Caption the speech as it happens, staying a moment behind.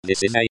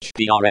This is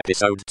HPR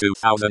episode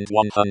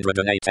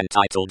 2108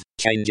 entitled,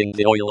 Changing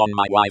the Oil on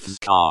My Wife's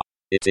Car.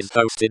 It is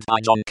hosted by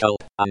John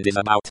Culp, and is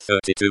about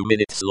 32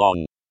 minutes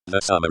long. The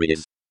summary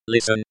is,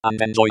 listen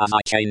and enjoy as I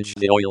change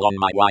the oil on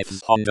my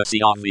wife's Honda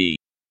CR-V.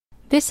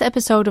 This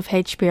episode of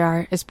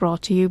HPR is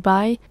brought to you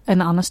by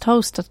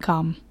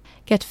anhonesthost.com.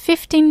 Get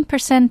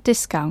 15%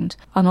 discount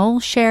on all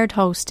shared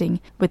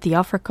hosting with the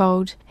offer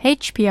code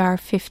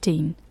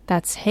HPR15.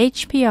 That's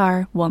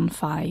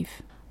HPR15.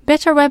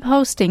 Better web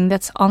hosting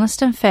that's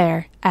honest and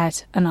fair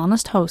at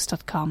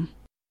anhonesthost.com.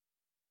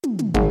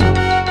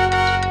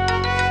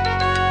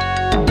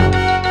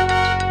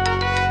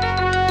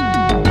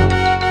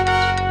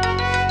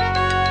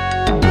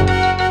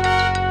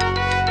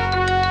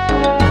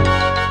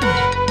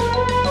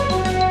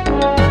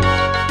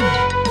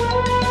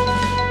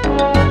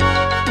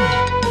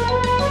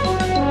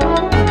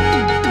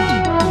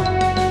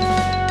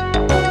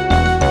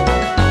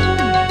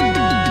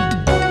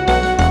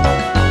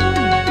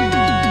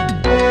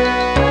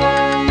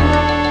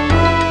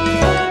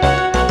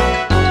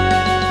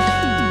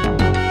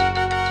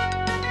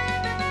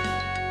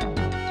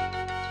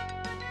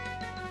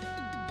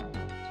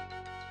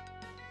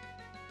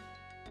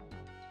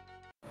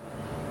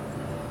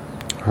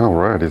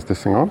 Alright, is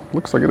this thing on?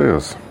 Looks like it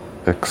is.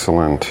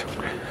 Excellent.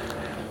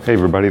 Hey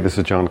everybody, this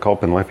is John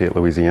Culp in Lafayette,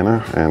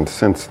 Louisiana, and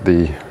since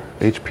the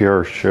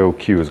HPR show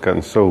queue has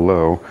gotten so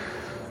low,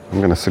 I'm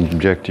going to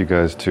subject you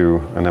guys to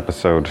an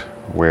episode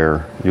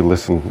where you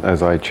listen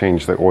as I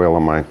change the oil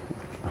on my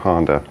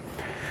Honda.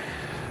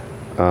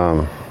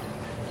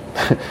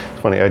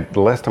 It's funny,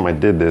 the last time I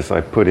did this, I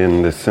put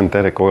in this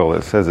synthetic oil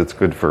that says it's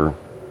good for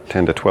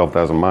 10 to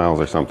 12,000 miles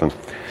or something,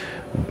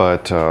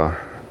 but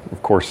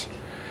of course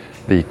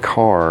the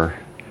car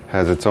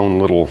has its own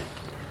little,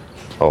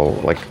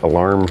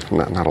 alarm,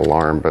 not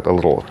alarm, but a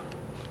little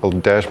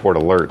dashboard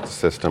alert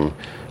system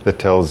that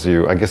tells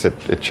you, I guess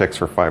it checks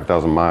for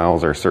 5,000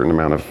 miles or a certain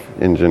amount of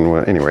engine.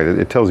 Well, anyway,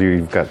 it tells you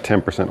you've got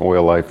 10%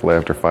 oil life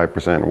left or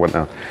 5% or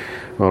whatnot.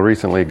 Well,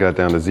 recently it got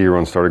down to 0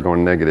 and started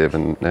going negative,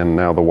 and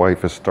now the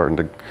wife is starting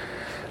to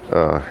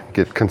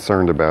get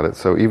concerned about it.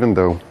 So even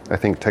though I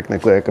think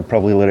technically I could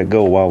probably let it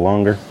go a while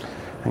longer,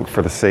 I think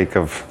for the sake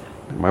of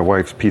my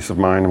wife's peace of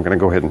mind, I'm going to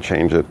go ahead and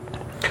change it.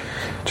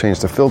 Change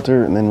the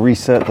filter and then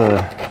reset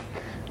the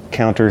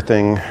counter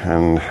thing,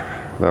 and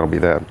that'll be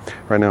that.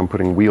 Right now I'm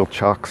putting wheel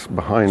chocks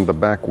behind the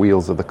back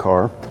wheels of the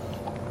car.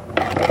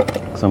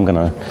 So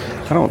I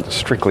don't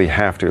strictly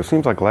have to. It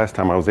seems like last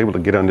time I was able to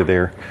get under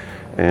there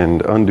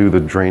and undo the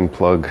drain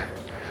plug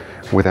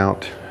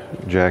without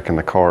jacking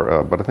the car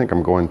up. But I think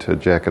I'm going to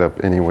jack it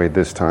up anyway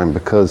this time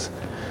because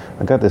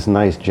I got this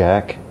nice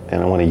jack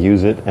and I want to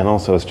use it, and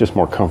also it's just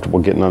more comfortable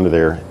getting under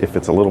there if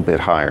it's a little bit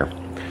higher.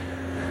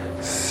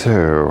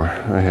 So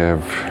I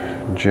have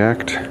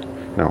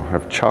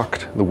I've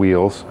chocked the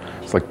wheels.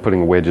 It's like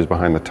putting wedges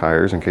behind the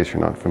tires, in case you're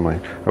not familiar.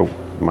 Oh,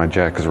 my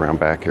jack is around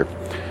back here.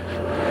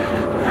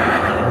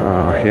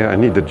 I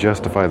need to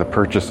justify the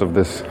purchase of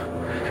this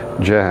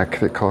jack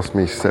that cost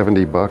me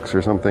 $70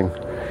 or something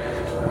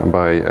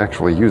by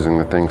actually using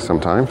the thing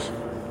sometimes.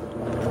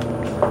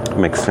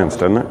 Makes sense,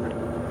 doesn't it?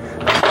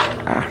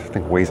 This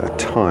thing weighs a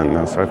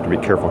ton, so I have to be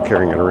careful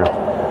carrying it around.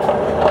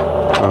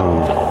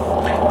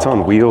 It's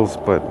on wheels,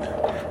 but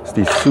it's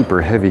these super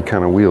heavy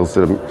kind of wheels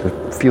that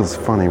it feels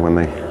funny when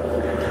they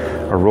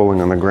are rolling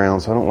on the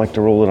ground, so I don't like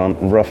to roll it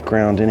on rough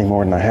ground any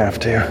more than I have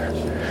to.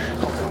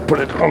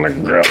 Put it on the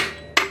ground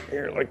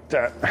here like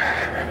that.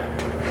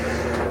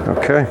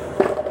 Okay.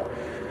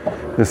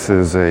 This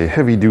is a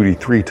heavy-duty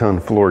 3-ton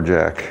floor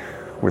jack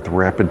with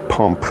rapid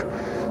pump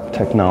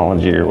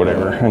technology or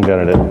whatever. I got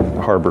it at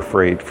Harbor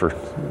Freight for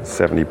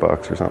 $70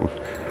 or something.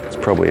 It's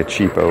probably a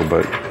cheapo,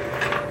 but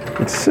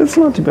it's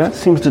not too bad. It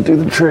seems to do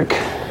the trick.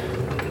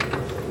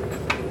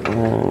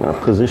 And I'll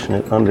position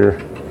it right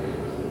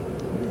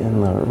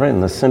in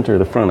the center of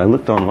the front. I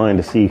looked online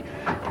to see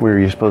where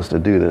you're supposed to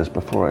do this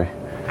before I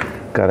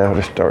got out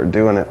to start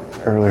doing it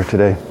earlier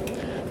today.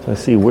 So I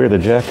see where the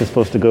jack is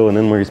supposed to go and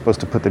then where you're supposed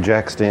to put the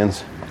jack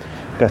stands.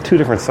 Got 2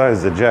 different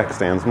sizes of jack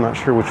stands. I'm not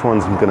sure which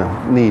ones I'm going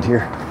to need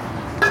here.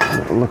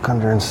 Look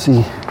under and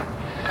see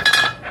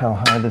how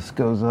high this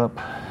goes up.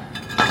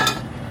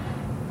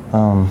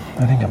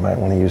 I think I might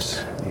want to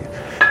use,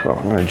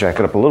 I'm going to jack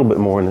it up a little bit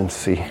more and then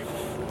see.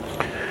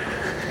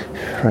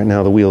 Right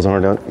now the wheels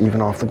aren't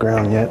even off the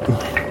ground yet.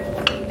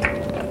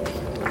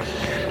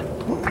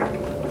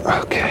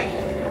 Okay.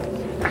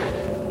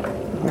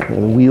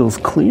 Are the wheels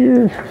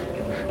clear?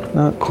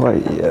 Not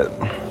quite yet.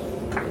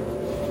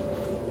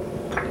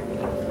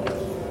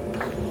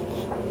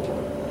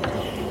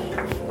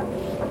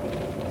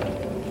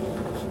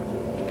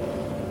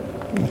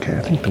 Okay,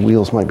 I think the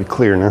wheels might be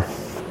clear now.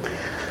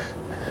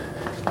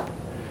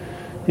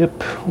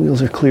 Yep,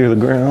 wheels are clear of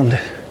the ground.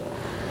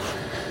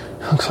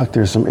 Looks like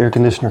there's some air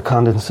conditioner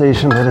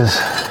condensation that has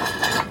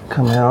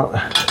come out.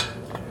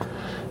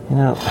 You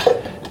know,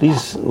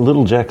 these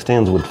little jack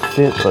stands would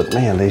fit, but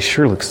man, they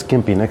sure look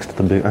skimpy next to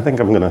the big. I think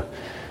I'm going to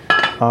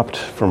opt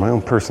for my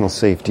own personal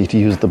safety to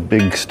use the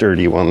big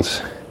sturdy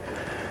ones.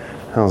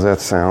 How's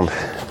that sound?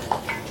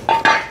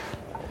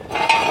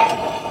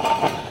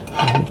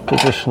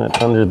 position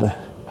it under the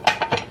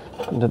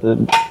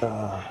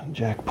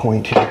jack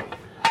point here.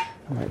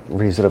 I might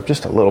raise it up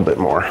just a little bit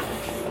more.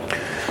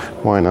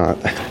 Why not?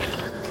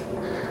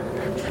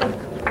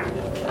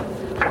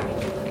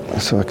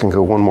 So I can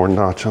go one more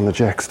notch on the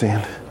jack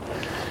stand.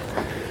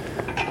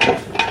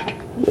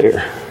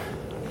 There.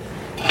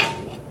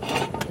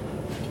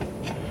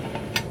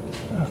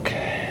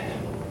 Okay.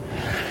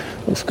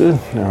 Looks good.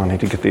 Now I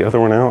need to get the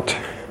other one out.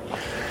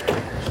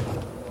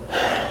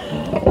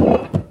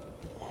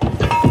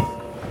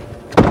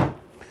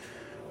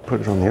 Put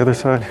it on the other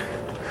side.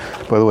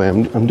 By the way,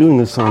 I'm doing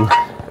this on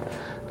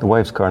the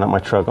wife's car, not my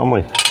truck.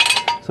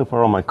 So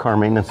far all my car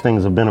maintenance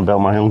things have been about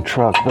my own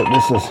truck, but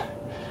this is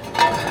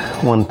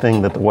one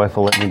thing that the wife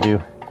will let me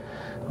do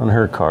on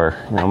her car.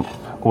 You know,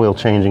 oil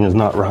changing is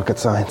not rocket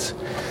science.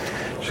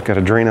 Just got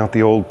to drain out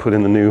the old, put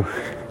on a new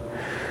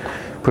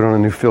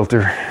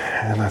filter,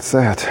 and that's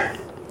that.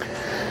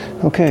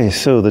 Okay,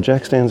 so the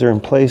jack stands are in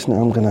place.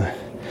 Now I'm gonna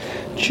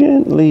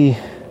gently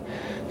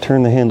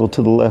turn the handle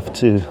to the left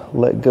to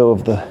let go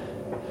of the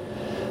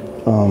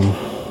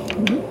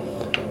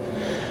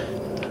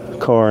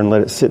car and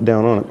let it sit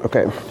down on it.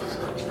 Okay,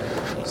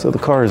 so the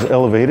car is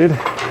elevated.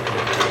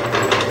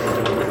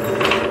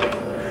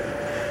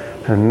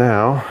 And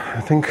now, I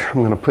think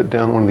I'm going to put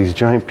down one of these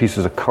giant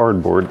pieces of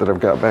cardboard that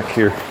I've got back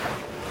here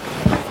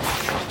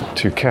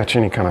to catch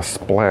any kind of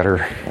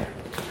splatter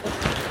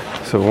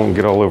so it won't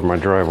get all over my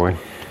driveway.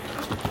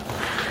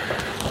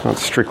 Not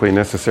strictly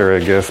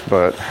necessary, I guess,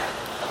 but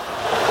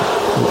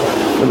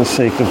for the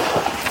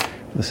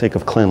sake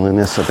of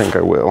cleanliness, I think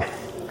I will.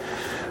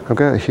 I've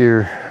got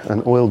here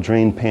an oil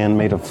drain pan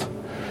made of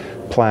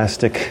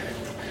plastic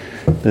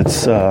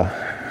that's,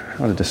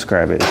 how to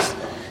describe it?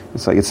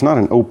 It's not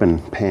an open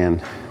pan.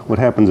 What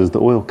happens is the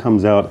oil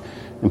comes out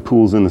and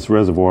pools in this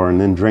reservoir and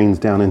then drains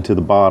down into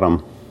the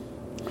bottom.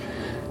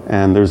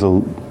 And there's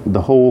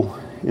the hole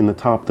in the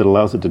top that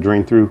allows it to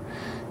drain through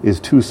is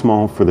too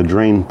small for the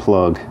drain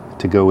plug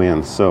to go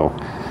in. So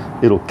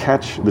it'll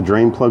catch the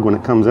drain plug when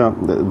it comes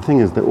out. The thing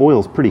is, the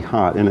oil's pretty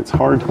hot and it's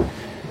hard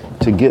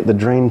to get the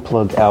drain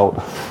plug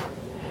out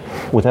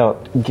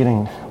without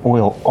getting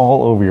oil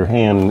all over your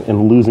hand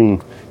and losing,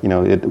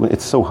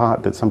 it's so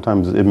hot that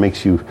sometimes it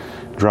makes you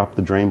drop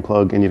the drain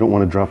plug, and you don't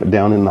want to drop it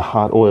down in the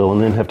hot oil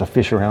and then have to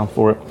fish around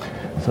for it.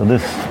 So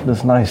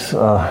this nice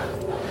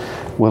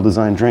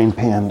well-designed drain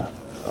pan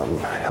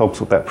helps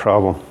with that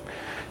problem.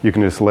 You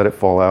can just let it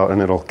fall out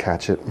and it'll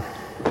catch it.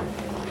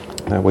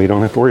 That way you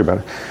don't have to worry about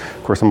it.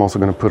 Of course, I'm also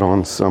going to put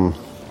on some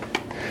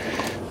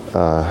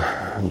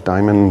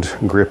diamond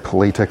grip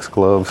latex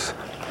gloves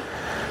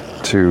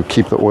to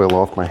keep the oil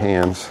off my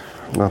hands.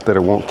 Not that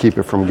it won't keep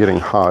it from getting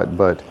hot,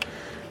 but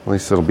at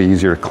least it'll be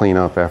easier to clean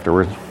up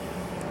afterward.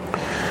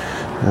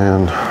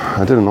 And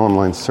I did an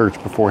online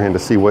search beforehand to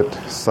see what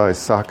size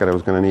socket I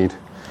was going to need.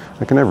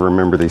 I can never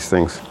remember these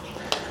things.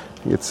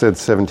 It said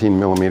 17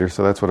 millimeters,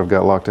 so that's what I've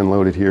got locked and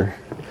loaded here.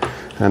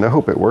 And I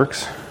hope it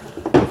works.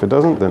 If it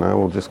doesn't, then I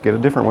will just get a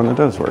different one that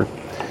does work.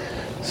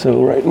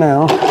 So right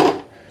now,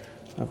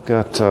 I've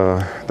got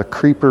the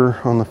creeper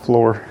on the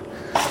floor.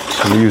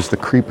 I'm use the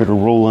creeper to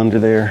roll under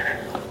there.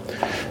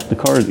 The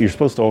car, you're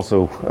supposed to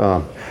also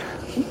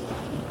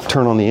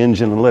turn on the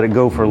engine and let it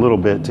go for a little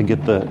bit to get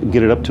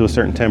it up to a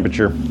certain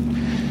temperature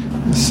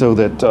so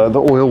that the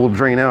oil will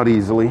drain out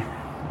easily.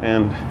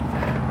 And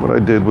what I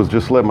did was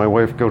just let my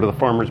wife go to the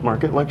farmer's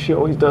market like she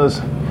always does,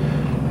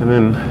 and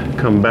then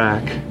come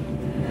back,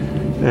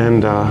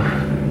 and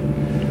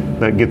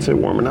that gets it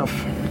warm enough.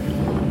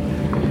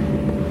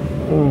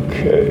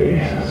 Okay,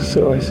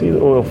 so I see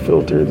the oil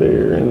filter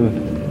there,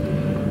 and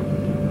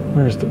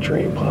where's the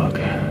drain plug?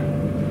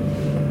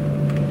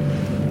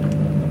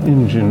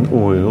 Engine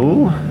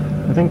oil.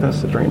 I think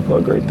that's the drain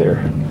plug right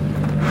there.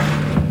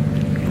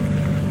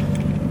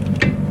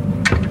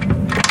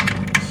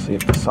 Let's see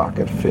if the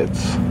socket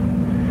fits.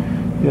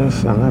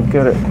 Yes, and I've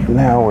got it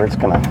now where it's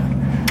going to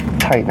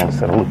tighten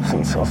instead of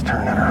loosen, so let's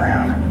turn that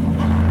around.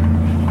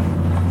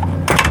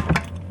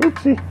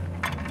 Oopsie.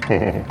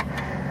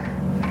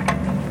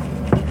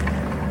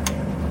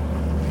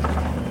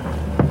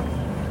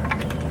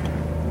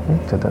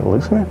 Did that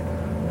loosen it?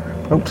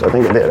 Oops, I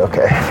think it did.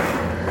 Okay.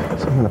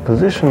 So I'm going to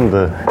position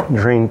the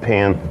drain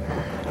pan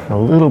a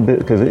little bit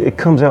because it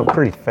comes out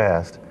pretty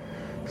fast.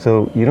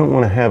 So you don't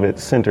want to have it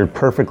centered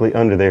perfectly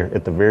under there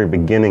at the very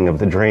beginning of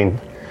the drain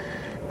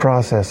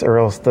process, or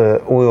else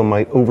the oil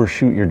might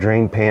overshoot your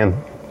drain pan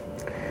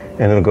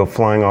and it'll go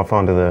flying off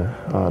onto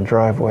the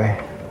driveway.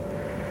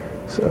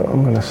 So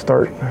I'm going to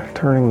start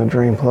turning the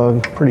drain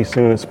plug. Pretty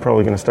soon it's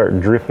probably going to start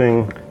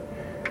dripping.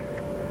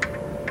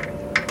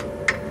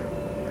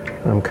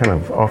 I'm kind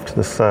of off to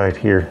the side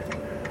here,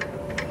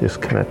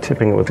 just kind of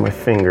tipping it with my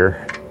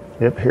finger.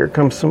 Yep, here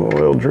comes some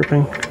oil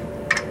dripping.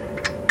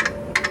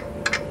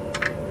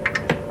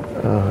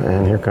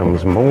 And here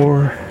comes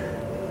more.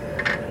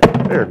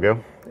 There we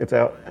go. It's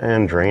out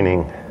and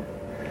draining.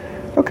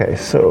 Okay,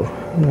 so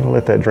I'm going to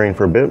let that drain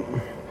for a bit.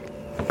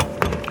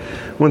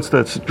 Once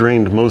that's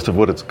drained most of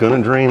what it's going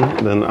to drain,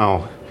 then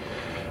I'll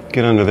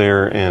get under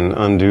there and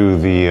undo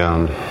the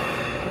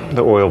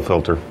the oil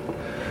filter.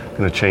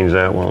 Gonna change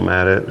that while I'm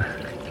at it.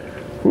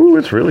 Ooh,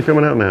 it's really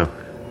coming out now.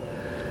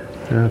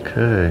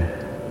 Okay.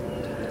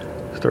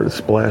 Started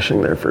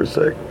splashing there for a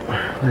sec.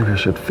 Maybe I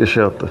should fish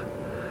out the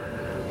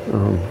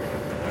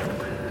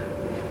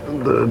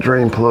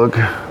drain plug,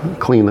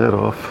 clean that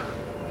off.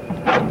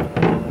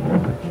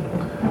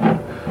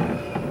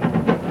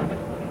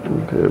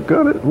 Okay, I've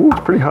got it. Ooh,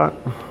 it's pretty hot.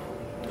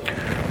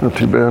 Not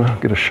too bad. I'll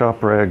get a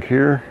shop rag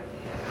here.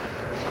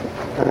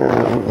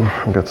 And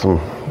I've got some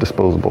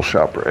disposable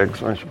shop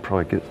rags. I should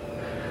probably get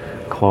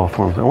cloth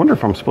ones. I wonder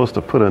if I'm supposed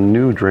to put a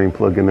new drain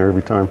plug in there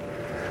every time.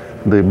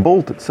 The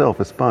bolt itself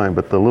is fine,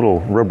 but the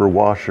little rubber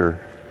washer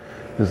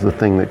is the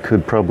thing that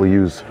could probably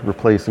use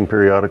replacing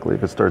periodically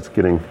if it starts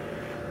getting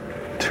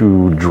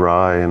too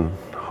dry and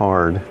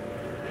hard.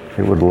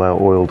 It would allow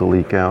oil to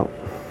leak out.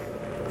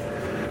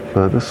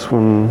 But this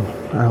one,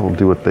 I'll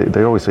do what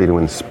they always say to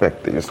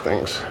inspect these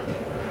things.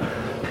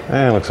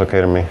 It looks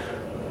okay to me.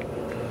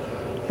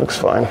 Looks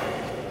fine.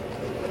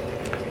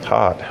 It's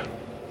hot.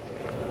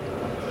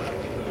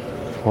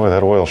 Boy,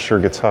 that oil sure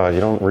gets hot.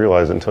 You don't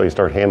realize it until you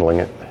start handling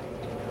it.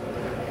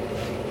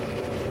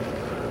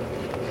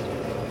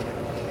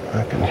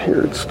 I can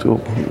hear it still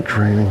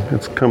draining.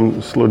 It's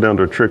slowed down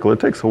to a trickle. It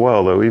takes a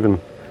while though. Even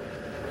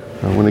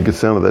when it gets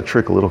down to that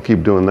trickle, it'll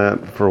keep doing that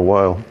for a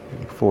while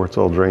before it's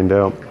all drained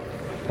out.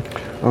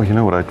 Oh, you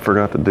know what I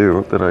forgot to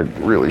do that I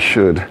really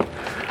should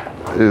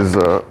is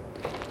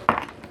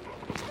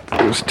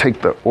just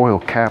take the oil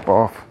cap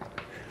off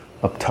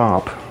up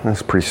top.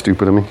 That's pretty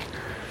stupid of me.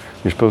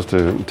 You're supposed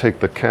to take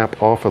the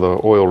cap off of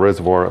the oil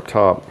reservoir up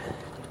top,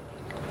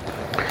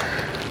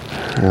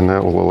 and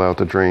that will allow it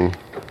to drain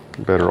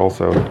better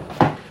also.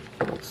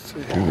 Let's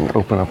see, and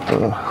open up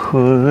the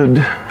hood.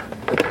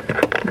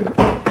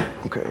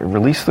 Okay,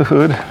 release the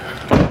hood,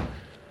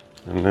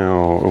 and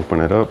now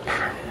open it up.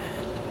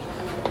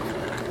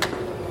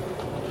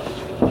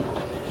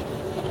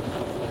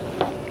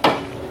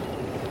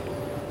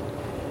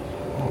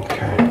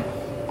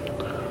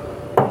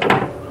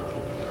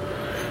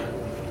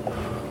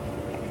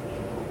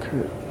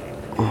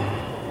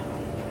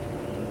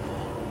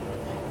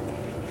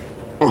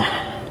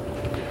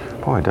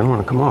 Boy, it doesn't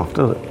want to come off,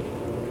 does it?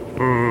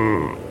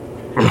 Am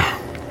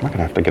I going to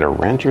have to get a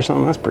wrench or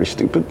something? That's pretty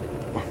stupid.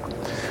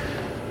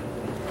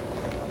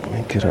 Let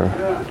me get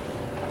a...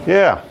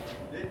 Yeah.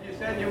 Did you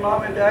send your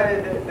mom and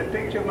dad the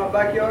picture of my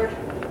backyard?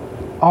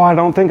 Oh, I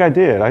don't think I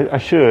did. I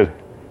should.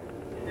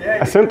 Yeah,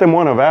 I sent them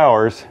one of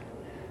ours,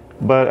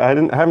 but I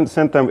haven't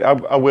sent them...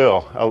 I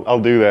will.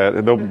 I'll do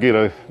that. They'll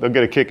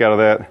get a kick out of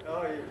that.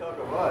 Oh, you talk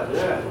about,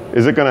 yeah.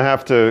 Is it going to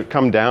have to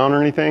come down or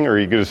anything, or are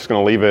you just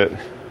going to leave it?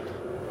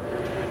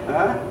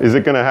 Huh? Is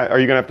it are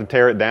you gonna have to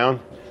tear it down,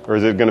 or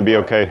is it gonna be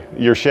okay?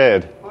 Your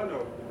shed. I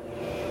know.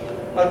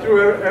 I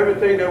threw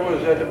everything that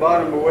was at the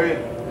bottom away.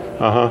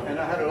 And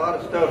I had a lot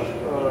of stuff,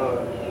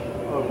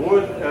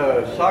 wood,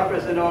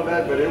 sockets and all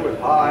that, but it was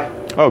high.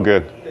 Oh,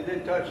 good. It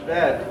didn't touch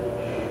that.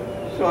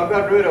 So I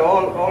got rid of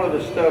all of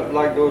the stuff,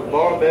 like those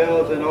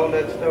barbells and all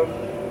that stuff.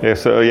 Yeah.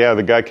 So yeah,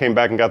 the guy came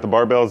back and got the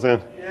barbells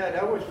in. Yeah,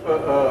 that was for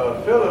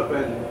Philip,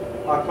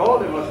 and I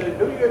called him. I said,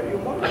 "Do you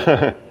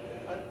want?"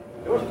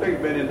 Those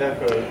things been in there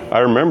for... I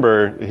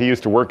remember he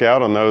used to work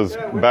out on those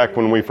back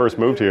when we first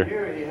moved here.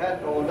 He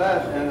had all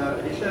that,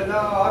 and he said, "No,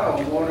 I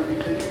don't want to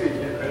be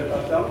situated."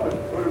 I said, "I'm going to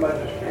put him at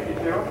the street." He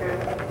said,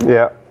 "Okay."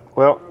 Yeah.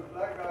 Well.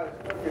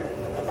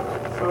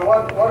 So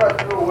what I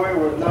threw away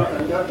was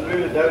nothing. That's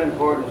really that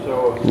important.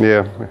 So.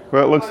 Yeah.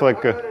 Well, it looks like.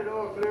 I got it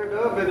all cleared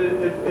up, and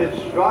it's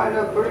drying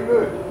up pretty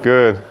good.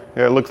 Good.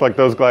 Yeah, it looks like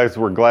those guys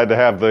were glad to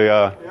have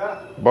the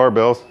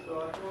barbells.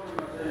 So I told him,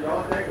 I said,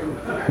 "I'll take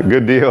them."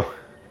 Good deal.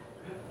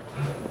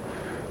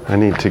 I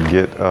need to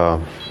get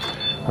a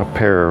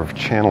pair of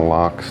channel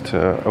locks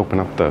to open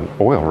up the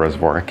oil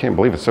reservoir. I can't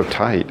believe it's so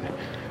tight.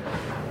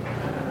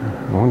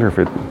 I wonder if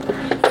it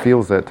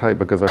feels that tight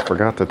because I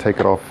forgot to take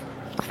it off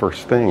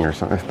first thing or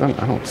something.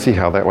 I don't see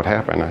how that would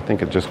happen. I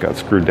think it just got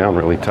screwed down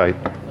really tight.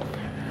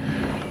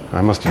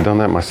 I must have done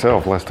that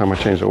myself last time I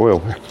changed the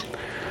oil.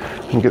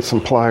 And get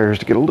some pliers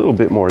to get a little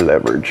bit more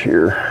leverage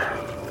here.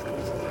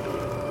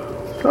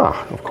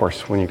 Ah, of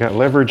course, when you got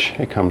leverage,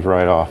 it comes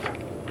right off.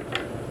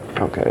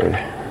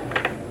 Okay.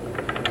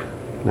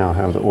 Now I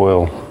have the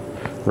oil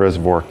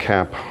reservoir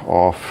cap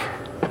off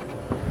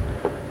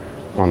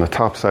on the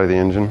top side of the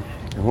engine.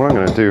 And what I'm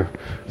going to do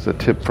is a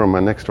tip from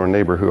my next door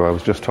neighbor who I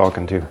was just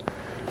talking to.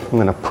 I'm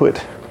going to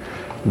put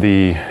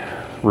the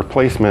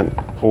replacement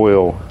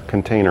oil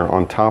container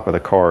on top of the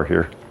car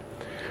here,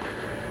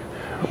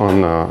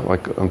 on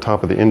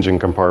top of the engine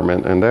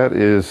compartment, and that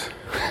is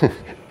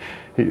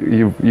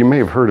you may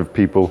have heard of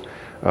people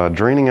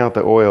draining out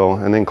the oil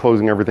and then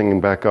closing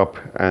everything back up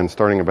and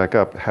starting it back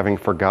up, having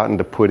forgotten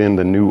to put in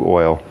the new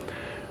oil.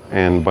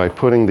 And by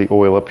putting the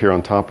oil up here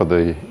on top of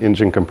the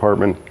engine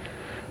compartment,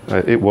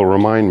 it will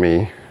remind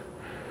me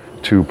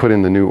to put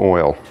in the new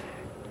oil.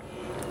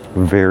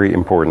 Very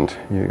important.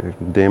 You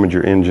damage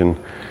your engine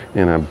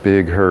in a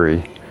big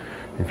hurry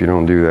if you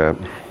don't do that.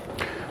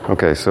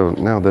 Okay, so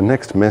now the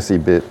next messy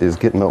bit is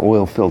getting the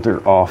oil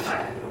filter off,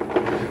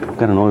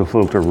 got an oil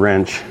filter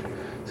wrench.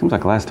 Seems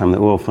like last time the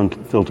oil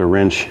filter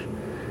wrench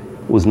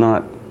was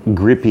not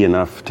grippy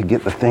enough to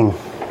get the thing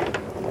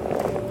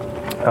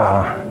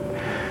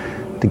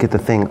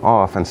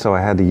off, and so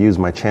I had to use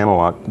my channel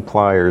lock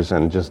pliers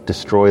and just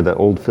destroy the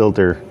old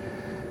filter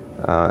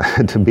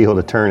to be able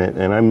to turn it.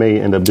 And I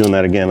may end up doing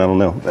that again. I don't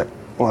know. But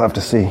we'll have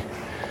to see.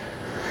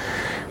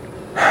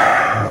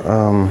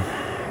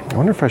 I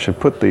wonder if I should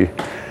put it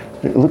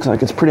looks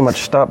like it's pretty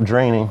much stopped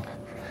draining.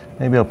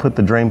 Maybe I'll put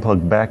the drain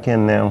plug back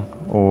in now,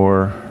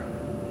 or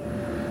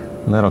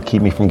that'll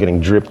keep me from getting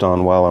dripped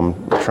on while I'm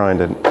trying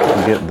to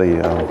get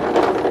the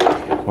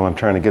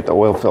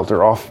oil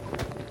filter off.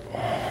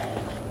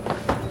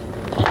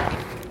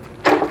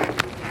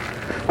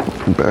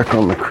 Back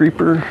on the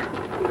creeper.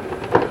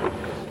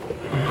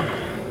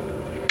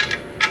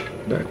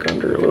 Back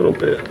under a little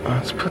bit.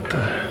 Let's put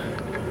the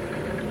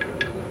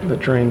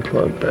drain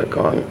plug back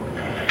on.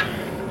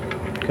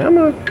 Come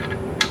on.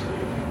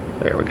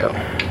 There we go.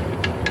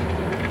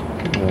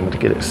 I wanted to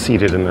get it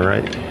seated in the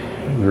right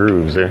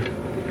grooves there.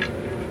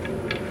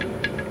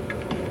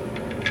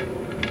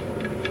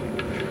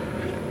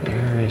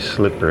 Very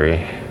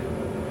slippery.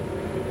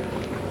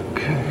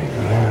 Okay,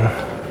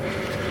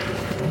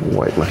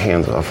 wipe my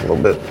hands off a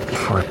little bit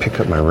before I pick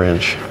up my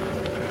wrench.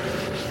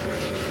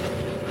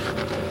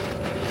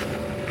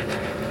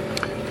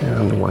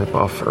 And wipe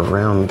off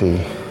around the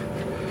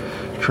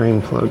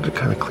drain plug to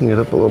kind of clean it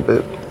up a little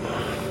bit.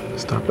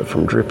 Stop it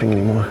from dripping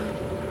anymore.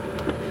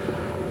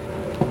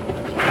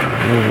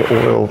 Move the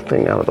oil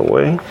thing out of the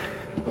way.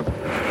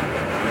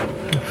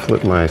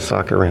 Flip my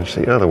socket wrench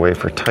the other way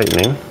for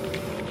tightening.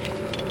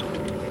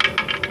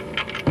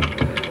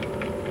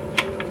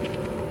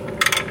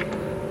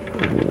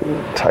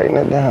 Tighten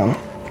it down.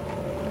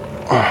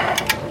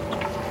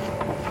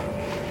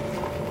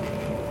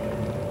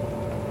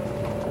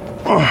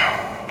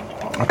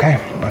 Okay,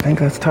 I think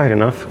that's tight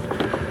enough.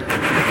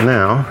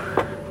 Now,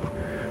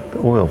 the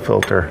oil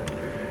filter.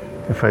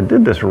 If I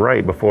did this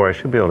right before, I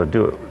should be able to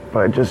do it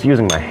by just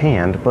using my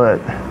hand,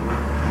 but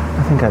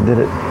I think I did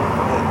it.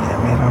 I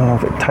mean, I don't know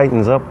if it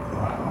tightens up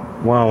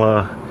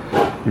while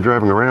you're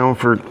driving around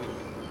for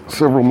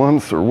several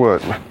months or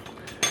what.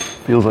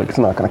 Feels like it's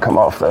not going to come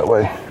off that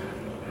way.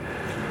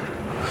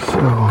 So,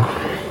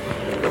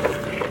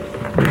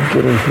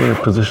 get in here,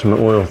 position the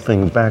oil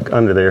thing back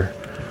under there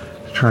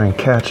to try and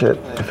catch it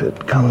if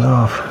it comes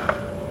off.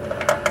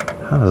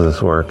 How does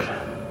this work?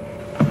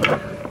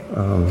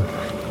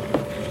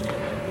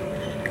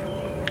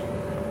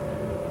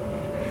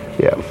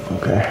 Yeah,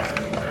 okay.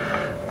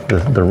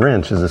 The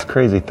wrench is this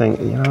crazy thing.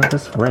 You know,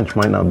 this wrench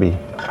might not be...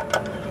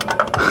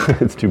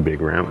 it's too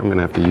big around. I'm going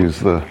to have to use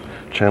the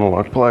channel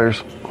lock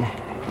pliers.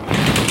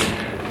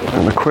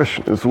 And the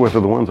question is whether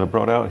the ones I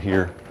brought out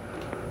here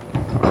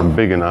are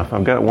big enough.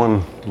 I've got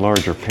one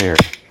larger pair.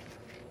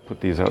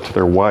 Put these out to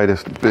their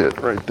widest bit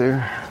right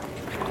there.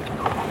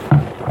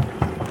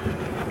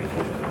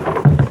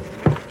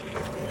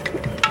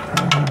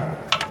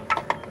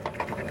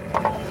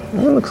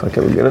 It looks like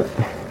it would get it.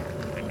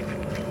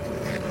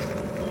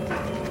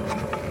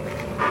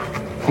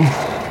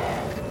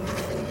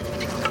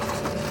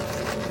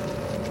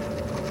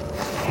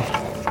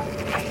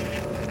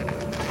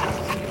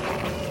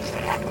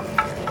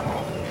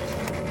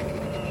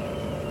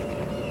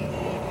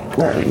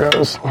 There it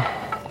goes. Now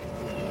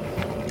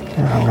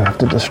I'm gonna have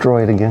to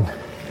destroy it again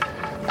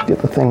to get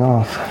the thing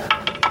off.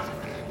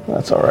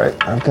 That's all right.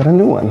 I've got a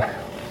new one.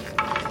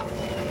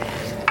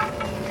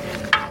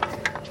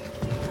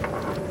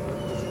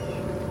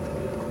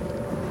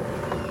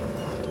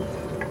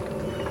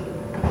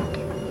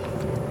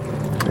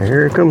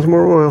 Here comes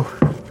more oil.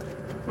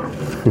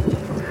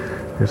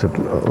 There's a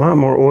lot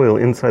more oil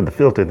inside the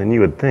filter than you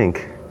would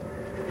think.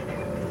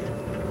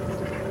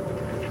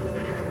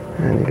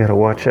 And you gotta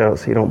watch out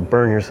so you don't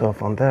burn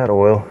yourself on that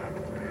oil.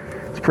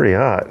 It's pretty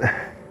hot.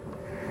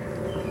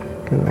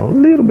 Getting a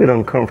little bit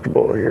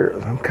uncomfortable here.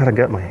 I've kind of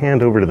got my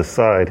hand over to the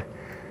side,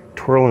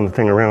 twirling the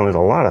thing around. There's a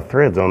lot of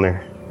threads on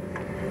there.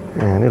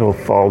 And it'll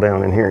fall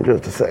down in here in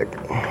just a sec.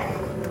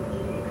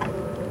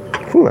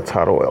 Ooh, that's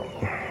hot oil.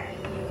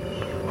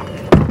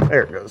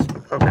 There it goes.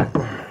 Okay.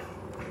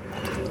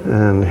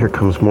 And here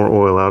comes more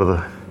oil out of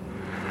the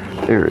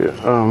area.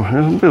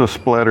 There's a bit of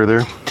splatter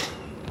there.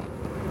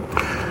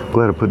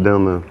 Glad I put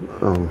down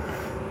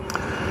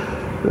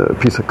the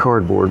piece of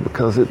cardboard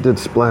because it did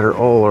splatter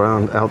all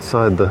around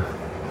outside the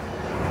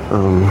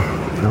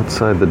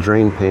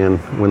drain pan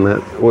when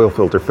that oil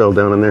filter fell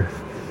down in there.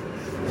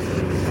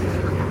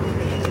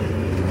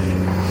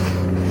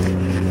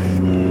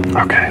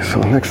 Okay, so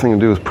the next thing to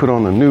do is put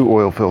on the new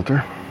oil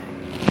filter.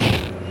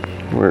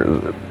 Where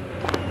is it?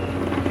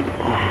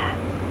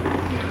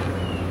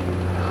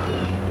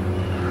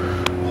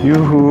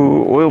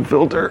 Yoo-hoo, oil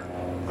filter.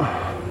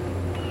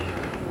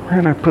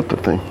 Where did I put the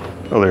thing?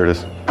 Oh, there it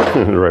is.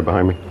 It's right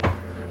behind me.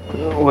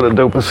 Oh, what a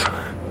dopus.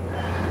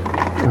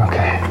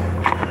 Okay.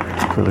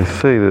 So they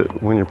say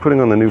that when you're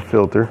putting on the new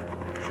filter,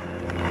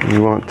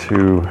 you want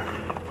to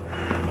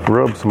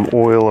rub some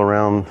oil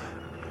around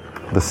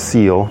the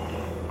seal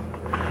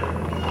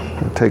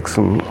Take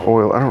some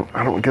oil.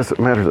 I don't guess it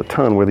matters a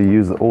ton whether you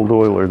use the old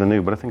oil or the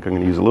new, but I think I'm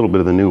going to use a little bit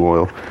of the new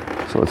oil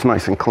so it's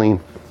nice and clean.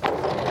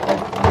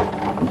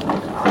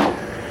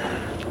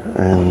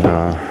 And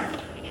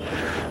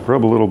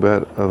rub a little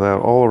bit of that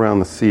all around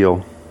the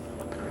seal.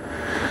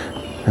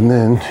 And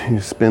then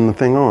you spin the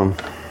thing on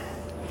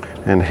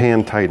and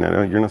hand tighten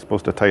it. You're not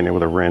supposed to tighten it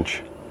with a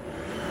wrench.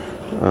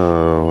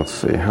 Let's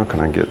see, how can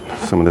I get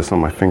some of this on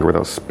my finger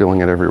without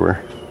spilling it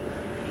everywhere?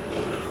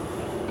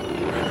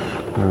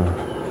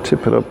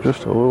 Tip it up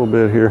just a little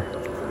bit here.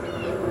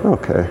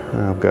 Okay,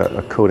 I've got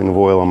a coating of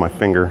oil on my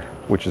finger,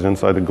 which is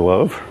inside the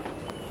glove.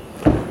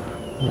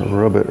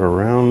 Rub it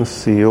around the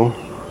seal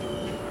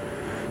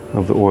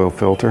of the oil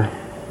filter.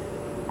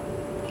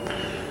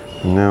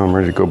 And now I'm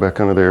ready to go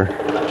back under there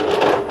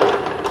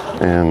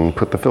and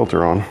put the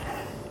filter on.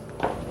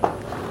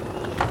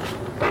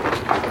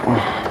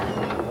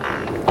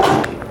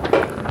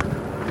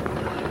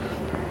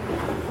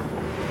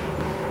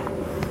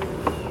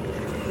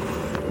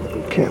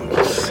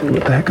 Can't see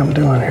what the heck I'm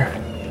doing here.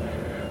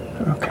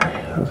 Okay,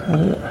 is that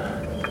it?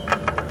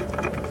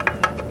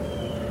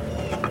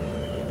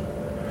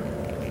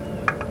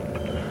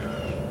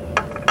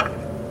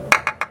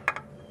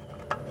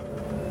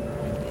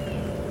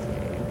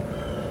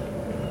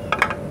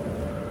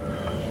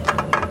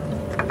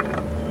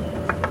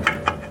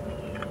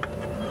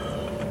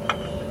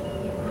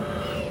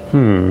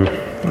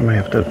 I may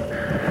have to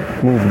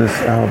move this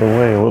out of the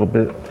way a little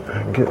bit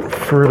and get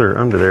further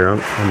under there on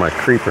my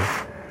creeper.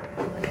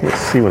 I can't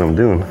see what I'm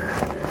doing.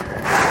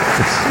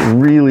 It's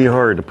really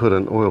hard to put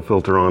an oil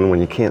filter on when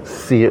you can't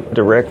see it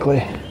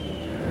directly.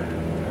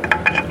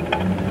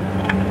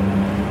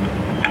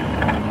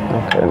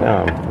 Okay,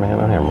 now, man,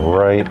 I am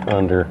right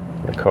under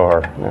the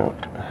car. Now,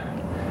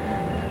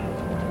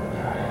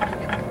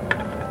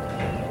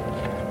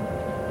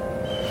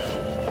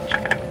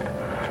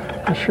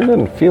 it sure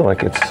doesn't feel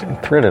like it's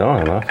threaded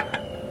on enough.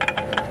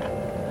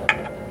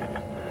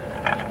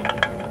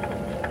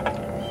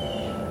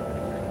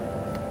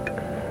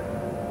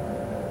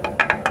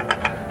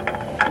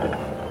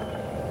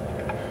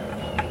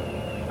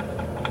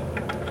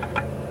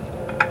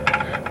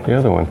 The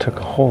other one took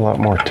a whole lot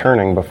more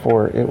turning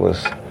before it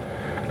was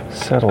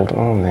settled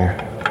on there.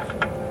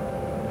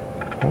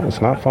 Well, it's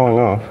not falling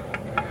off.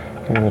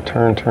 Getting a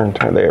turn.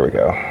 There we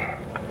go.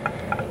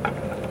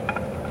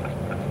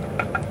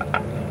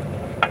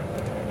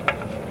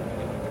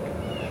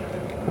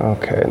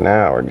 Okay,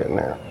 now we're getting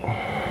there.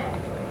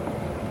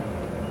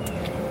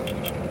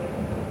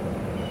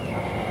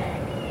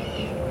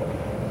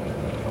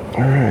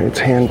 All right, it's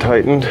hand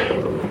tightened.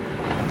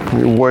 Let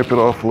me wipe it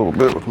off a little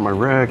bit with my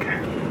rag.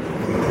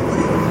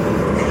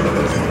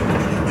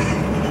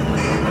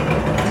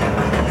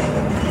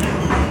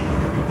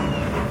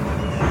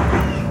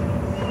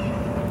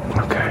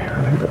 Okay,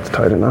 I think that's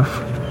tight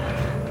enough.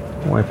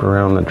 Wipe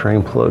around the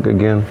drain plug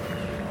again.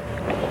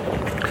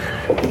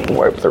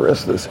 Wipe the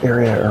rest of this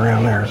area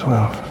around there as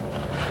well.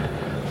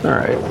 All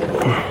right.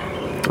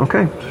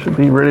 Okay, should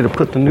be ready to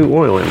put the new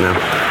oil in now.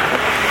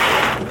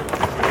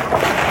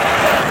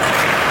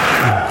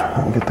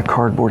 I'll get the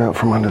cardboard out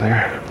from under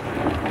there.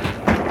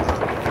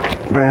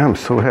 Man, I'm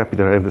so happy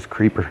that I have this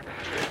creeper.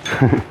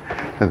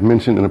 I've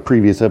mentioned in a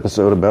previous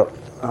episode about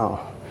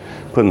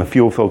putting the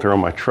fuel filter on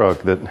my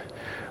truck that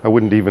I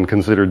wouldn't even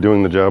consider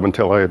doing the job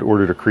until I had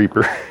ordered a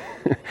creeper.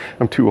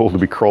 I'm too old to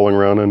be crawling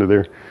around under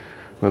there.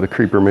 Well, the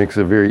creeper makes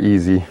it very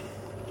easy.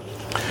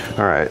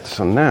 All right,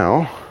 so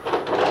now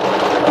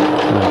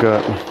I've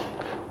got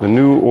the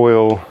new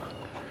oil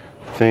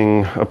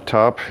thing up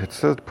top. It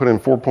says to put in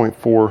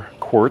 4.4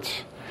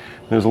 quarts.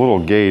 There's a little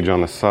gauge on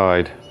the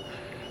side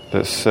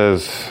that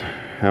says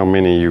how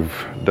many you've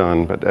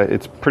done, but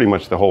it's pretty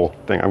much the whole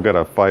thing. I've got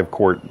a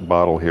 5-quart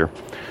bottle here.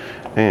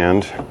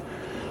 And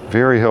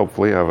very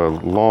helpfully, I have a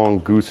long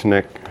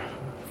gooseneck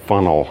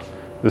funnel.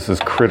 This is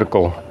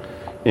critical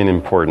in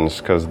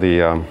importance because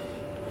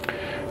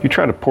you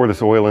try to pour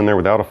this oil in there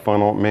without a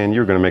funnel, man,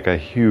 you're going to make a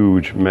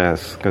huge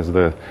mess because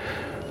the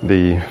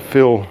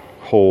fill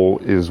hole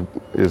is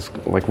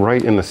like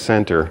right in the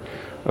center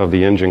of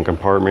the engine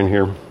compartment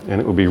here, and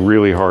it would be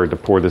really hard to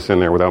pour this in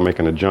there without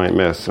making a giant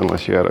mess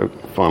unless you had a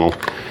funnel.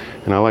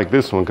 And I like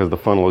this one because the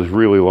funnel is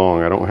really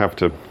long. I don't have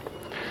to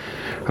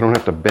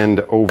bend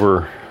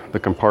over the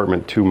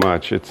compartment too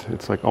much.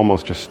 It's like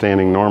almost just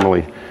standing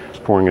normally,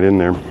 pouring it in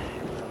there.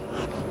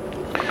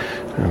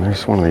 And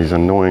there's one of these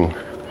annoying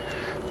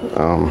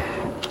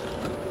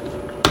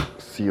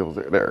seals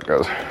there it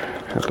goes.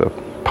 Have to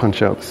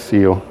punch out the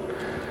seal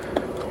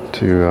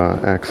to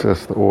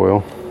access the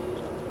oil.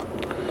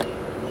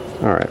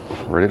 All right,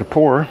 ready to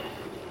pour.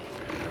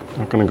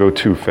 Not going to go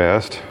too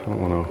fast. I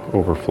don't want to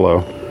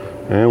overflow.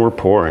 And we're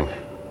pouring.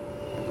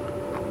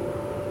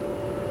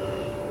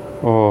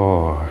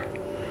 Oh,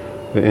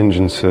 the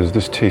engine says,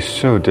 "This tastes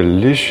so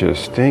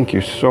delicious. Thank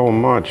you so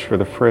much for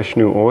the fresh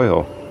new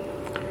oil.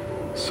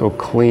 So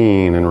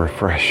clean and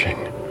refreshing.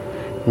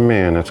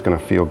 Man, that's going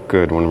to feel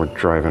good when we're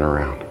driving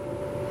around."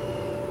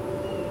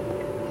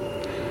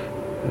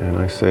 And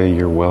I say,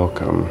 you're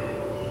welcome.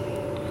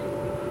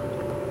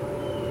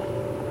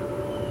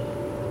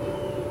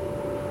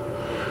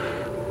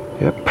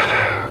 Yep,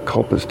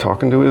 Culp is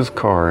talking to his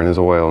car and his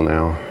oil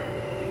now.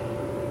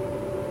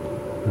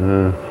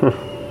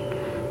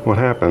 What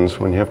happens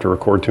when you have to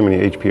record too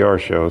many HPR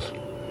shows?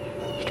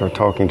 Start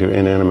talking to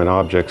inanimate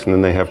objects and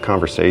then they have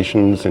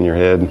conversations in your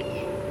head.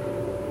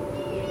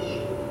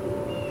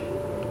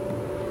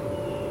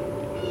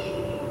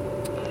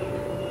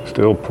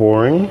 Still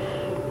pouring.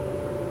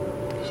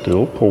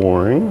 Still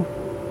pouring.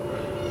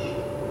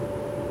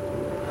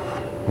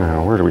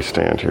 Now, where do we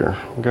stand here?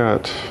 We've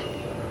got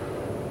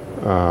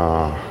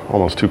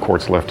almost 2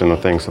 quarts left in the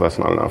thing, so that's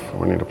not enough.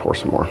 We need to pour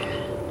some more.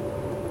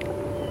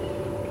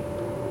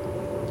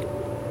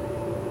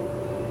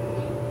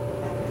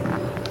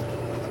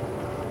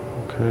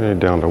 Okay,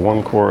 down to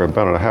 1 quart,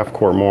 about a half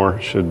quart more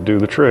should do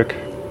the trick.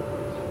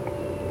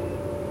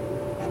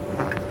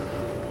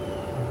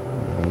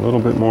 A little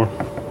bit more.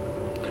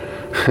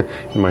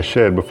 In my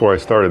shed, before I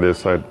started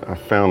this, I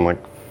found like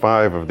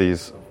 5 of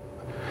these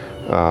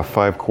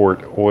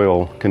 5-quart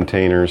oil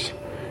containers,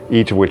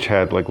 each of which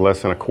had like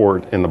less than a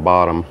quart in the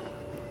bottom.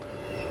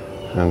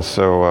 And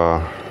so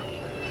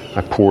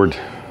I poured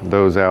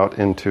those out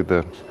into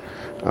the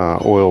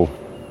oil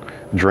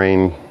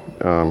drain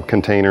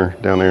container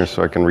down there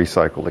so I can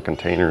recycle the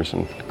containers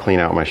and clean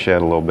out my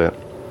shed a little bit.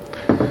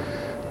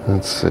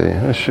 Let's see,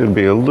 that should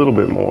be a little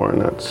bit more,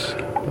 and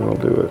that'll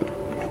do it.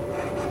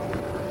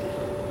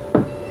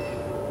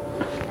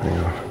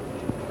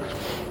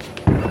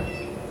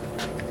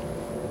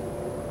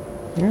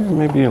 Yeah,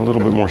 maybe a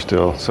little bit more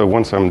still. So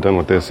once I'm done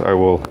with this, I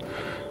will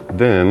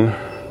then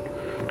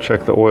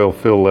check the oil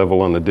fill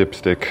level on the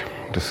dipstick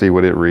to see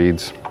what it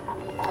reads.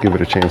 Give it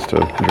a chance to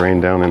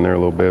drain down in there a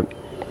little bit.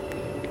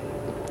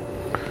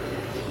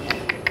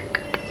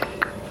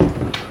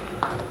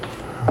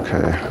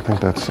 Okay, I think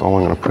that's all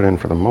I'm going to put in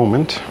for the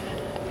moment.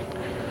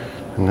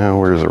 And now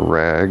where's a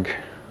rag?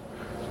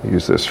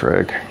 Use this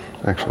rag.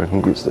 Actually, I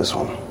can use this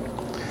one.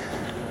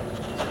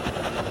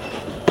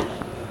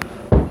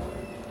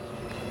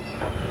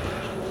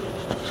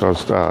 So I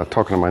was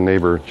talking to my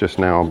neighbor just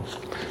now,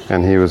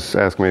 and he was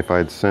asking me if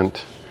I'd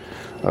sent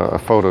a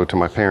photo to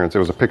my parents. It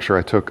was a picture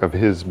I took of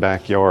his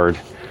backyard,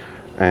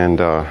 and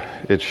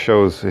it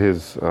shows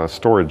his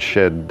storage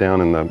shed down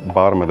in the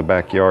bottom of the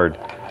backyard,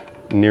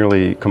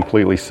 nearly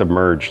completely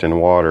submerged in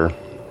water.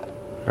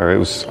 Or it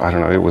was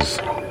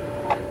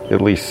at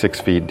least 6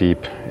 feet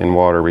deep in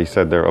water. But he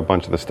said there a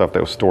bunch of the stuff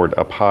that was stored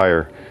up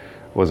higher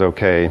was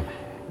okay,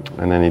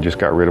 and then he just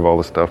got rid of all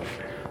the stuff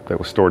that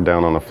was stored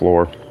down on the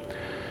floor.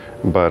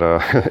 But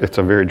it's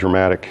a very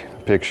dramatic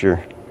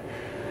picture.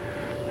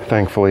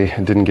 Thankfully,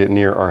 it didn't get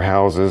near our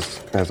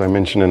houses. As I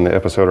mentioned in the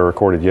episode I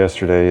recorded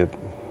yesterday,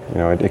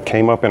 it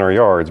came up in our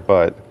yards,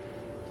 but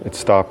it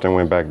stopped and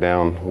went back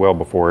down well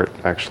before it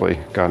actually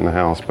got in the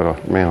house.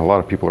 But man, a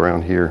lot of people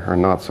around here are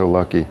not so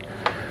lucky.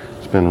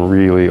 It's been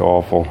really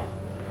awful.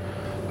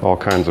 All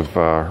kinds of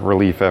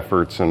relief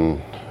efforts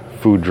and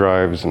food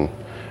drives and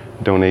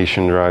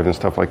donation drives and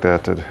stuff like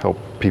that to help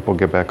people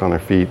get back on their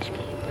feet,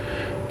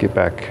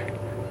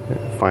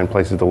 find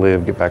places to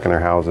live, get back in their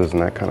houses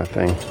and that kind of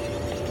thing.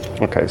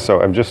 Okay, so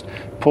I've just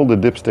pulled the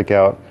dipstick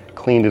out,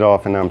 cleaned it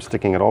off, and now I'm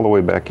sticking it all the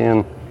way back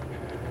in.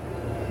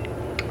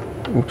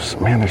 Oops,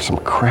 man, there's some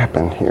crap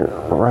in here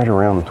right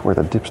around where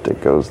the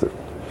dipstick goes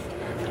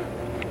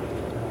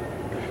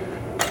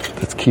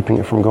that's keeping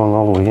it from going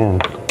all the way in.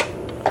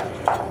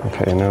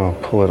 Okay, now I'll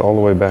pull it all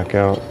the way back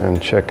out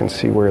and check and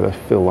see where the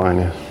fill line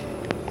is.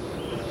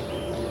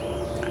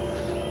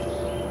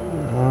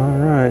 All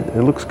right,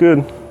 it looks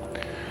good.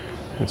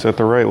 It's at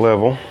the right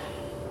level.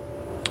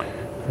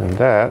 And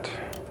that,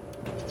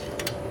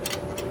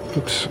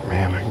 oops,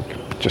 man, I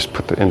just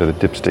put the end of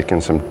the dipstick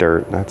in some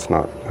dirt. I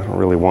don't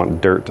really want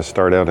dirt to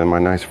start out in my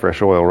nice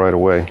fresh oil right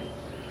away.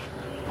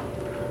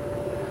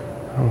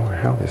 I don't know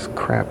how this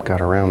crap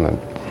got around the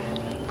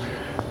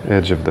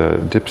edge of the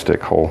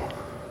dipstick hole.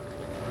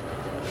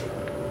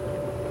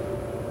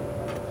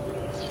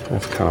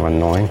 That's kind of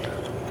annoying.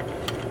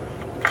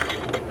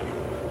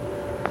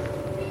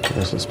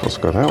 Is it supposed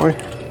to go that way?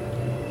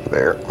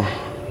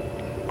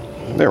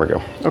 There we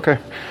go. Okay.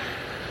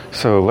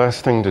 So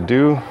last thing to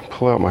do,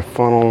 pull out my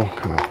funnel,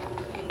 kind of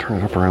turn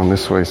it up around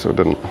this way so it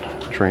doesn't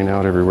drain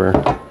out everywhere.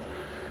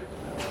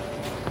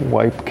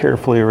 Wipe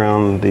carefully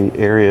around the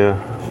area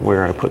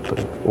where I put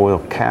the oil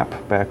cap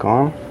back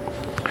on,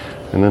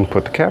 and then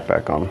put the cap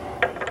back on.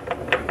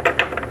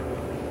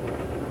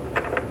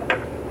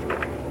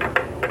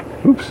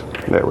 Oops,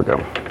 there we go.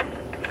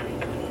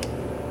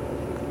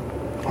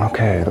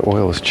 Okay, the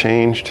oil is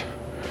changed.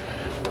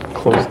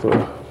 Close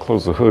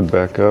the hood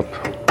back up.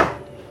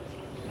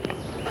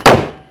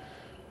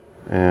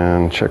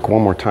 And check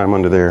one more time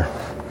under there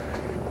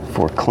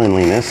for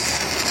cleanliness.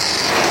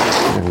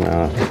 And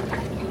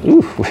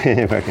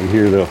if I can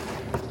hear the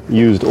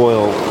used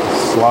oil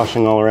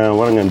sloshing all around,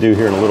 what I'm going to do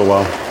here in a little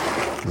while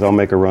is I'll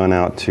make a run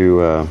out to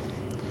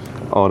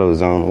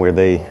AutoZone where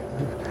they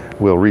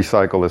will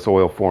recycle this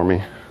oil for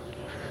me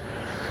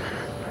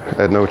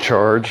at no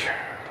charge.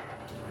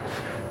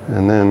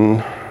 And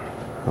then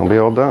I'll be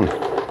all done.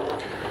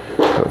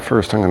 But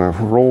first I'm going to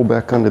roll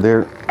back under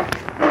there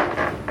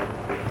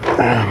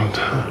and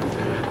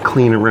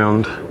clean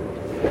around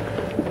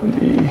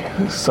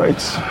the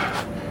sights.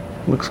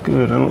 Looks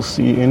good. I don't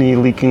see any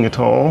leaking at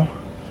all.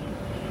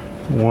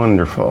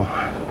 Wonderful.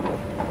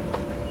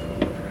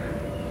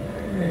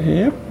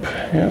 Yep,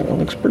 yeah, it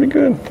looks pretty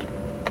good.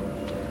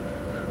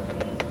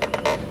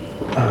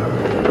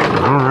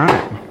 All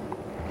right.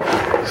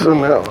 So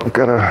now I've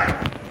got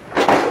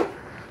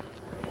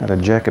to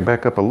jack it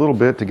back up a little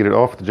bit to get it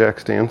off the jack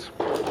stands,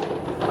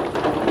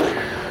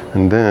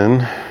 and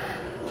then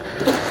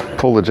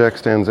pull the jack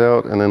stands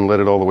out and then let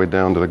it all the way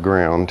down to the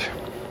ground.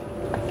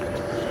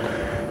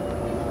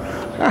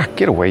 Ah,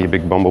 get away, you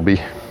big bumblebee.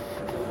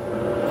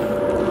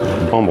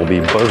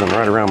 Bumblebee buzzing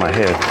right around my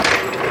head.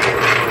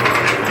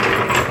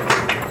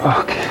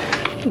 Okay.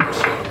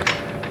 Oops.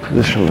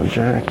 Position the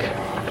jack.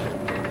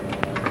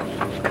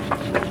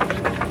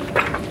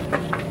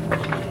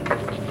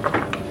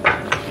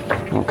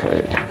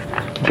 Okay.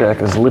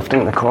 Jack is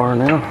lifting the car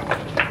now.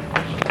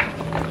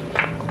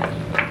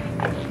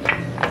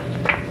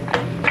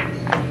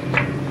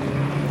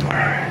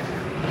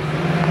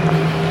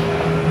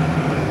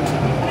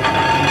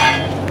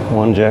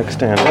 One jack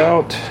stand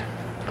out.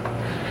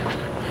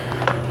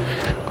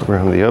 Go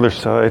around the other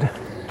side.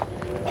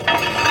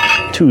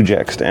 Two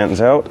jack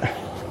stands out.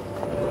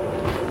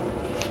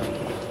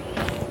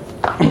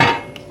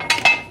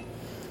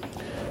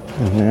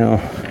 And now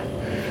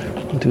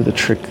we'll do the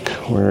trick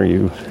where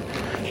you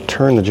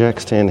turn the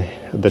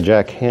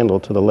jack handle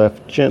to the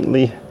left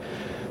gently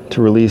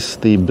to release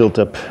the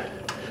built-up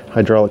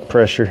hydraulic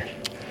pressure,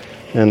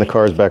 and the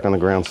car is back on the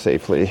ground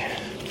safely.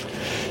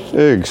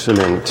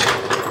 Excellent.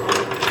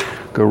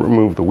 Go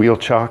remove the wheel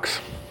chocks.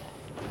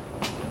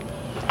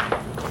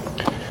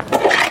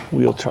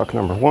 Wheel chock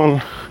number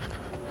 1.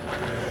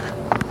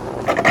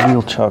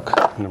 Wheel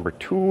chock number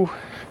 2.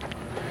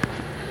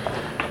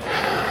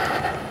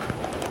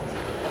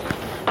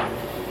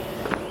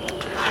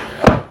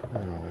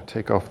 I'm going to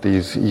take off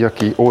these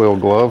yucky oil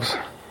gloves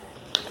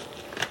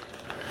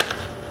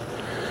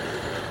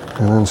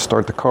and then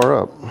start the car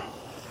up.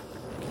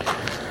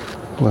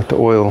 Let the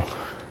oil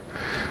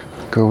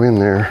go in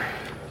there.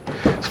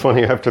 It's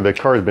funny, after the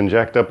car's been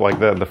jacked up like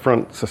that, the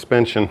front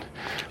suspension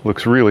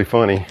looks really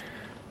funny.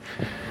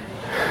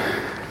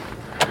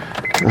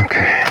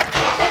 Okay,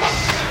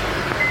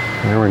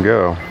 there we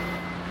go.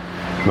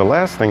 The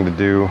last thing to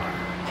do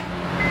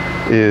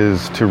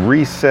is to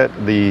reset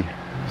the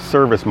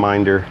service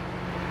minder.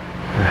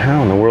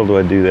 How in the world do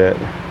I do that?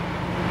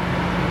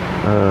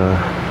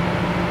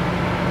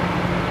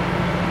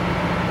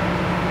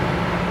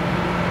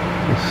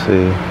 Let's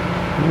see.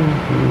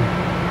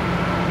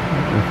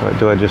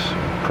 Do I just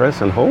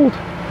press and hold?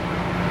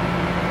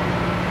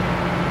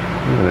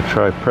 I'm going to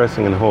try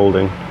pressing and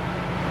holding.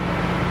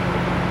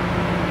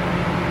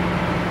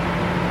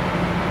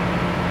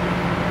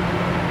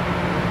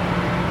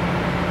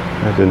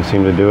 That didn't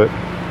seem to do it.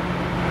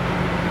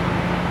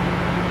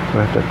 Do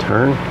I have to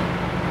turn?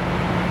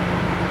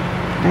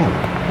 Damn.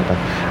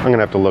 I'm going to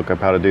have to look up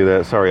how to do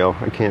that. Sorry, y'all.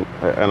 I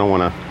don't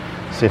want to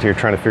sit here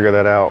trying to figure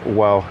that out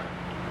while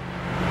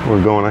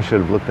we're going. I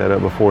should have looked that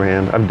up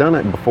beforehand. I've done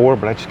it before,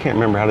 but I just can't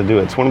remember how to do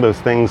it. It's one of those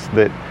things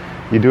that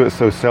you do it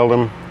so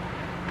seldom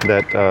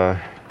that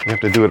you have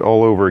to do it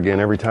all over again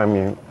every time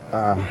you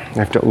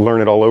have to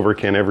learn it all over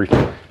again every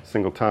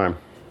single time.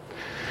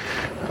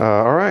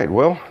 All right,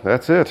 well,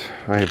 that's it.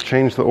 I have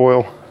changed the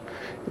oil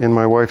in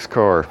my wife's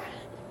car.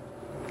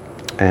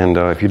 And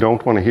if you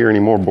don't want to hear any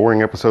more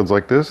boring episodes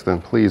like this,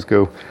 then please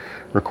go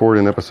record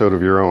an episode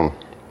of your own.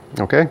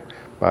 Okay?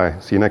 Bye.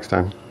 See you next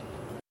time.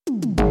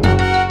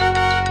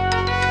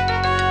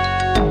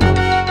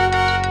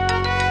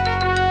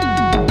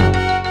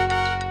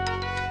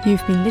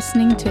 You've been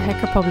listening to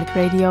Hacker Public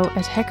Radio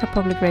at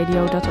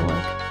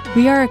hackerpublicradio.org.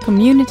 We are a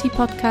community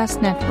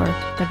podcast network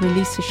that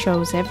releases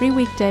shows every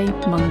weekday,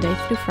 Monday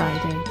through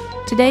Friday.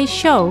 Today's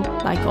show,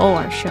 like all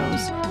our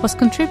shows, was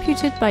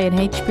contributed by an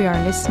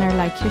HPR listener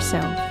like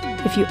yourself.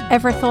 If you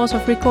ever thought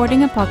of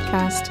recording a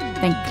podcast,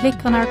 then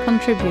click on our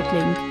contribute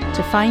link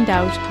to find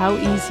out how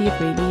easy it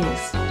really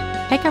is.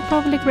 Hacker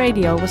Public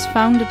Radio was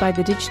founded by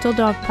the Digital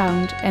Dog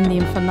Pound and the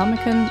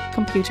Infonomicon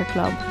Computer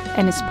Club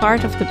and is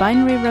part of the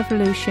binary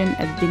revolution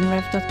at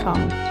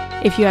binrev.com.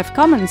 If you have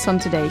comments on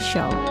today's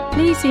show,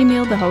 please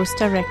email the host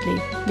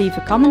directly, leave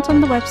a comment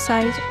on the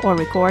website, or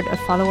record a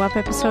follow-up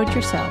episode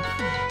yourself.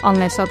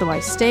 Unless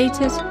otherwise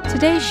stated,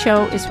 today's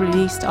show is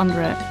released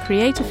under a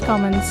Creative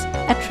Commons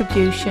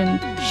Attribution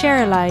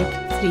Share Alike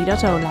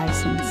 3.0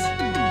 license.